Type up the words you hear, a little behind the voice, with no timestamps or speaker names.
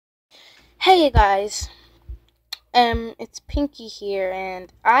Hey guys, it's Pinky here,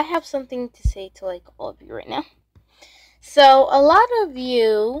 and I have something to say to all of you right now. So, a lot of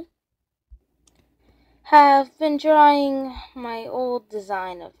you have been drawing my old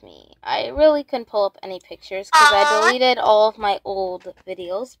design of me. I really couldn't pull up any pictures because I deleted all of my old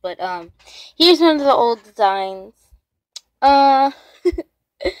videos, but here's one of the old designs. Uh,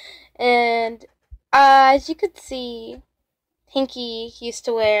 and as you could see, Pinky used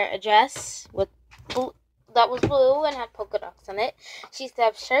to wear a dress with that was blue and had polka dots on it. She used to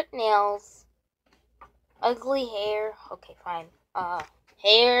have sharp nails, ugly hair. Okay, fine.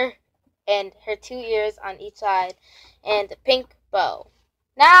 Hair, and her 2 ears on each side, and a pink bow.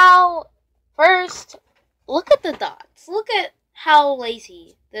 Now, first, look at the dots. Look at how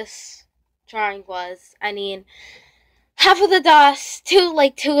lazy this drawing was. I mean, half of the dots, two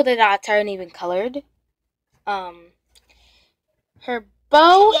of the dots aren't even colored. Her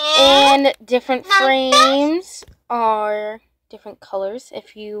bow and different frames are different colors.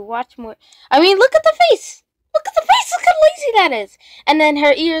 If you watch more, I mean, look at the face. Look at the face. Look how lazy that is. And then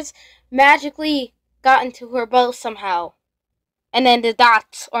her ears magically got into her bow somehow. And then the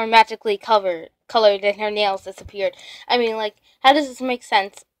dots are magically colored, and her nails disappeared. I mean, how does this make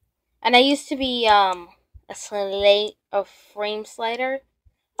sense? And I used to be a frame slider.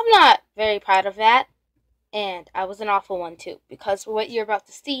 I'm not very proud of that. And I was an awful one too, because what you're about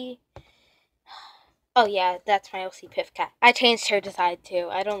to see. Oh yeah, that's my OC Piff Cat. I changed her design too.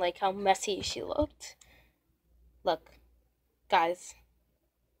 I don't like how messy she looked. Look, guys.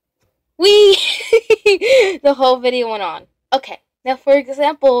 We the whole video went on. Okay, now for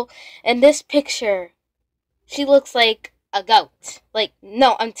example, in this picture, she looks like a goat.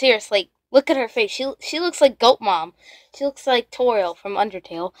 No, I'm serious. Look at her face. She looks like Goat Mom. She looks like Toriel from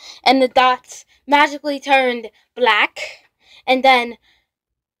Undertale. And the dots magically turned black, and then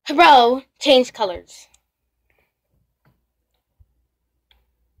her bow changed colors.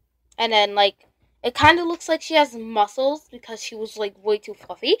 And then, it kind of looks like she has muscles because she was, way too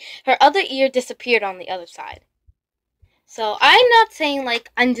fluffy. Her other ear disappeared on the other side. So, I'm not saying,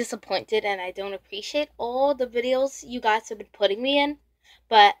 I'm disappointed and I don't appreciate all the videos you guys have been putting me in,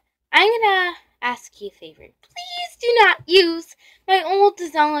 but I'm gonna ask you a favor. Please do not use my old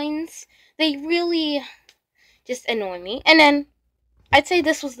designs. They really just annoy me. And then, I'd say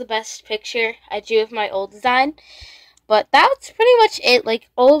this was the best picture I drew of my old design. But that's pretty much it.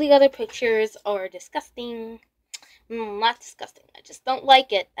 All the other pictures are disgusting. Not disgusting. I just don't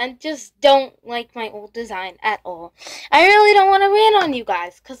like it. I just don't like my old design at all. I really don't want to rant on you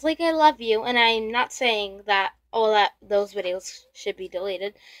guys, because, I love you, and I'm not saying that those videos should be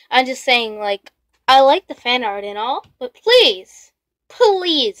deleted. I'm just saying, I like the fan art and all, but please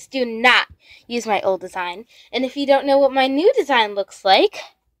do not use my old design. And if you don't know what my new design looks like,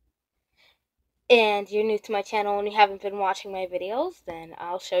 and you're new to my channel and you haven't been watching my videos, then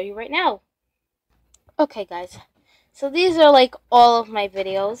I'll show you right now. Okay, guys. So these are all of my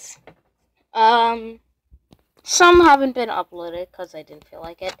videos. Some haven't been uploaded because I didn't feel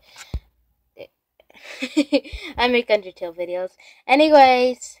like it. I make Undertale videos.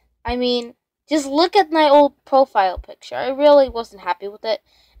 Anyways, I mean, just look at my old profile picture. I really wasn't happy with it.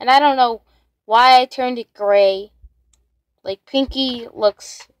 And I don't know why I turned it gray. Pinky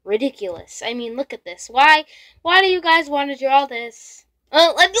looks ridiculous. I mean, look at this. Why do you guys want to draw this?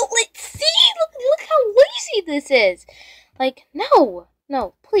 Let's see. Look how lazy this is.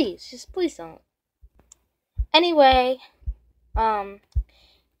 No, please don't. Anyway, I'm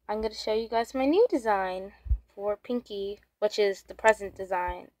gonna show you guys my new design for Pinky, which is the present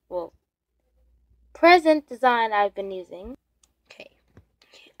design. Well, present design I've been using. Okay.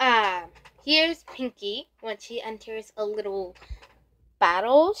 Here's Pinky when she enters a little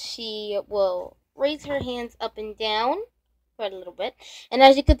battle. She will raise her hands up and down for a little bit, and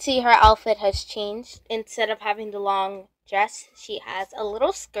as you can see, her outfit has changed. Instead of having the long dress, she has a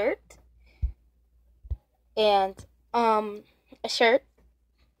little skirt and a shirt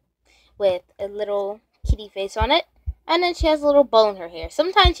with a little kitty face on it, and then she has a little bow in her hair.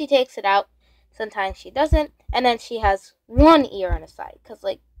 Sometimes she takes it out, sometimes she doesn't, and then she has one ear on the side, because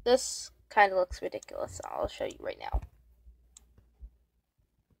this kind of looks ridiculous. So I'll show you right now.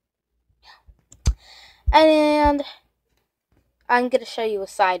 And I'm going to show you a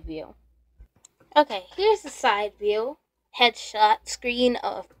side view. Okay, here's the side view. Headshot screen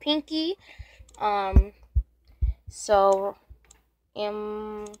of Pinky. So,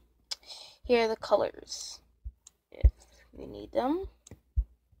 here are the colors, if we need them.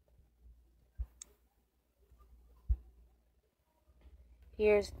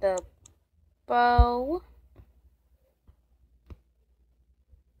 Here's the bow.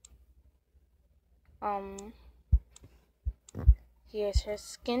 Here's her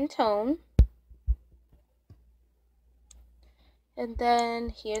skin tone. And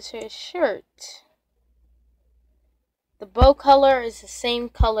then here's her shirt. The bow color is the same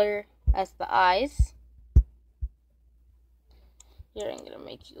color as the eyes. Here I'm going to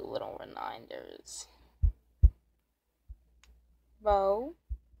make you little reminders. Bow.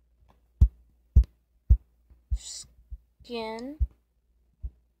 Skin.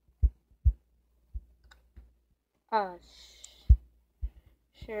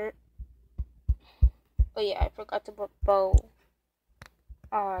 Shirt. Oh yeah, I forgot to put bow.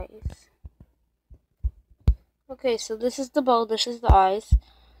 Eyes. Okay, so this is the bow, this is the eyes,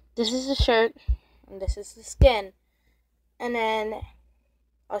 this is the shirt, and this is the skin. And then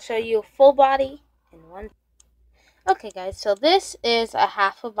I'll show you a full body in one. Okay guys, so this is a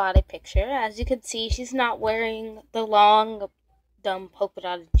half a body picture. As you can see, she's not wearing the long, dumb polka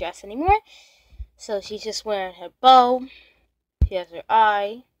dotted dress anymore. So she's just wearing her bow. She has her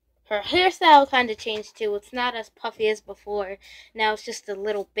eye. Her hairstyle kind of changed too. It's not as puffy as before. Now it's just a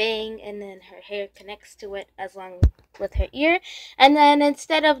little bang, and then her hair connects to it as long with her ear. And then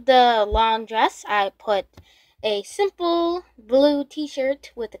instead of the long dress, I put a simple blue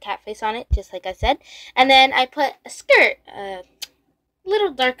t-shirt with a cat face on it, just like I said. And then I put a skirt, a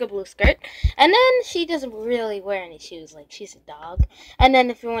little darker blue skirt. And then she doesn't really wear any shoes, like she's a dog. And then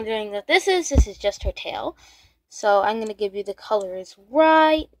if you're wondering what this is just her tail. So I'm going to give you the colors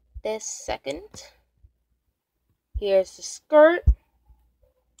right this second. Here's the skirt.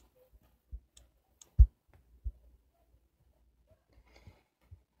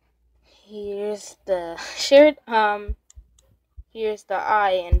 Here's the shirt. Here's the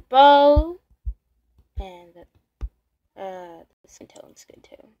eye and bow. And the skin tone.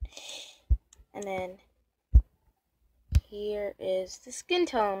 And then here is the skin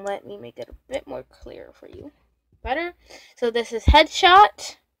tone. Let me make it a bit more clear for you. Better. So this is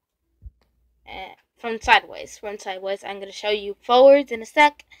headshot. From sideways. I'm going to show you forwards in a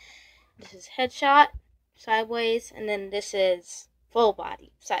sec. This is headshot, sideways, and then this is full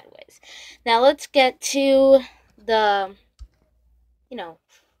body, sideways. Now let's get to the,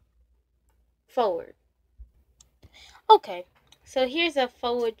 forward. Okay, so here's a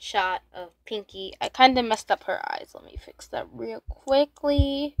forward shot of Pinky. I kind of messed up her eyes. Let me fix that real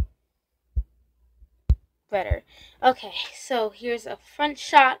quickly. Better. Okay, so here's a front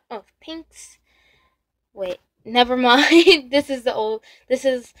shot of Pink's. Wait, never mind. This is an old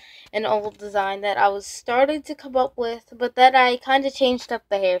design that I was starting to come up with, but then I kind of changed up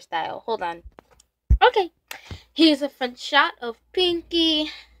the hairstyle. Hold on. Okay, here's a front shot of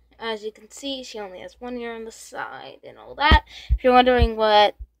Pinky. As you can see, she only has one ear on the side and all that. If you're wondering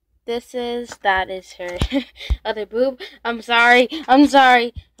what this is, that is her other boob. I'm sorry. Oh,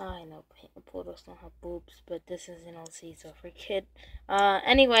 I know. Poodles don't have boobs, but this is an LC, so for kid.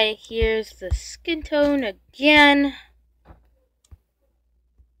 Anyway, here's the skin tone again.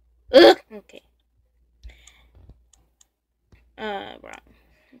 Ugh! Okay. Wrong.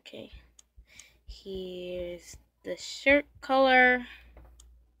 Okay. Here's the shirt color.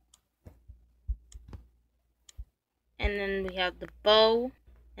 And then we have the bow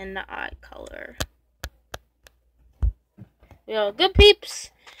and the eye color. We all good, peeps?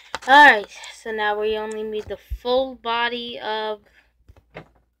 Alright, so now we only need the full body of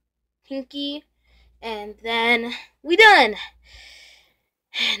Pinky, and then we done.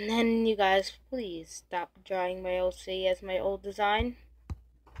 And then you guys, please stop drawing my LC as my old design.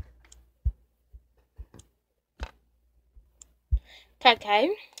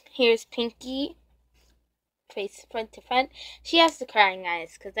 Okay, here's Pinky, face front to front. She has the crying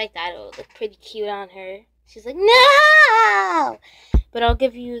eyes because I thought it would look pretty cute on her. She's like, no! But I'll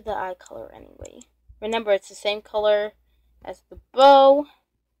give you the eye color anyway. Remember, it's the same color as the bow.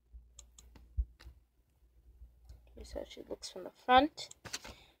 Here's how she looks from the front.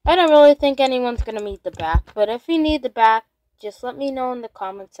 I don't really think anyone's going to need the back. But if you need the back, just let me know in the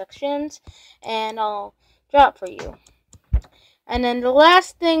comment sections. And I'll draw it for you. And then the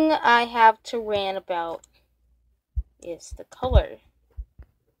last thing I have to rant about is the color.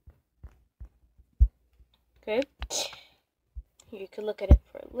 Okay. You could look at it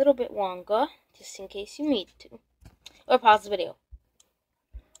for a little bit longer, just in case you need to. Or pause the video.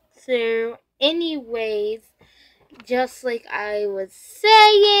 So, anyways, just like I was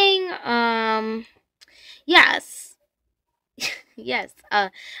saying, yes. Yes,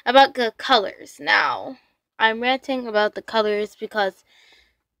 about the colors. Now, I'm ranting about the colors because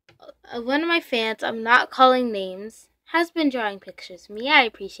one of my fans, I'm not calling names, has been drawing pictures of me. I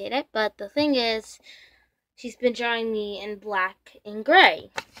appreciate it, but the thing is, she's been drawing me in black and gray.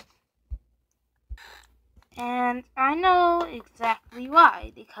 And I know exactly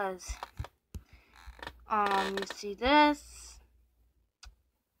why, because you see this.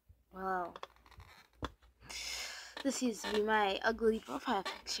 Well, this used to be my ugly profile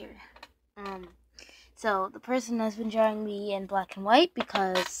picture. So the person has been drawing me in black and white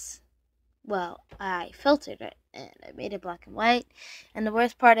because, well, I filtered it and I made it black and white. And the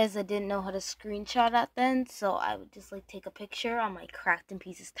worst part is I didn't know how to screenshot that then, so I would just like take a picture on my cracked in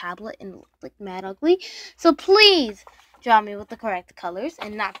pieces tablet and look like mad ugly. So please draw me with the correct colors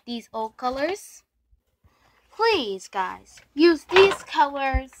and not these old colors. Please, guys, use these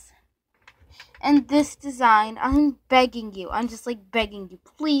colors and this design. I'm begging you. I'm just like begging you.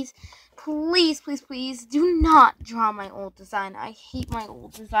 Please, please, please, please do not draw my old design. I hate my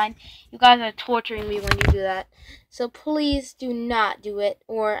old design. You guys are torturing me when you do that. So please do not do it,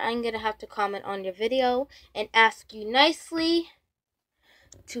 or I'm going to have to comment on your video and ask you nicely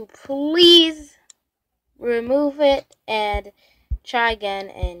to please remove it and try again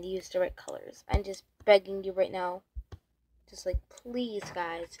and use the right colors. I'm just begging you right now. Just like, please,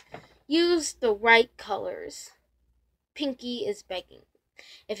 guys, use the right colors. Pinky is begging.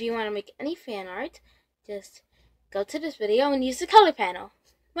 If you want to make any fan art, just go to this video and use the color panel.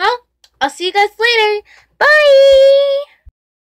 Well, I'll see you guys later. Bye!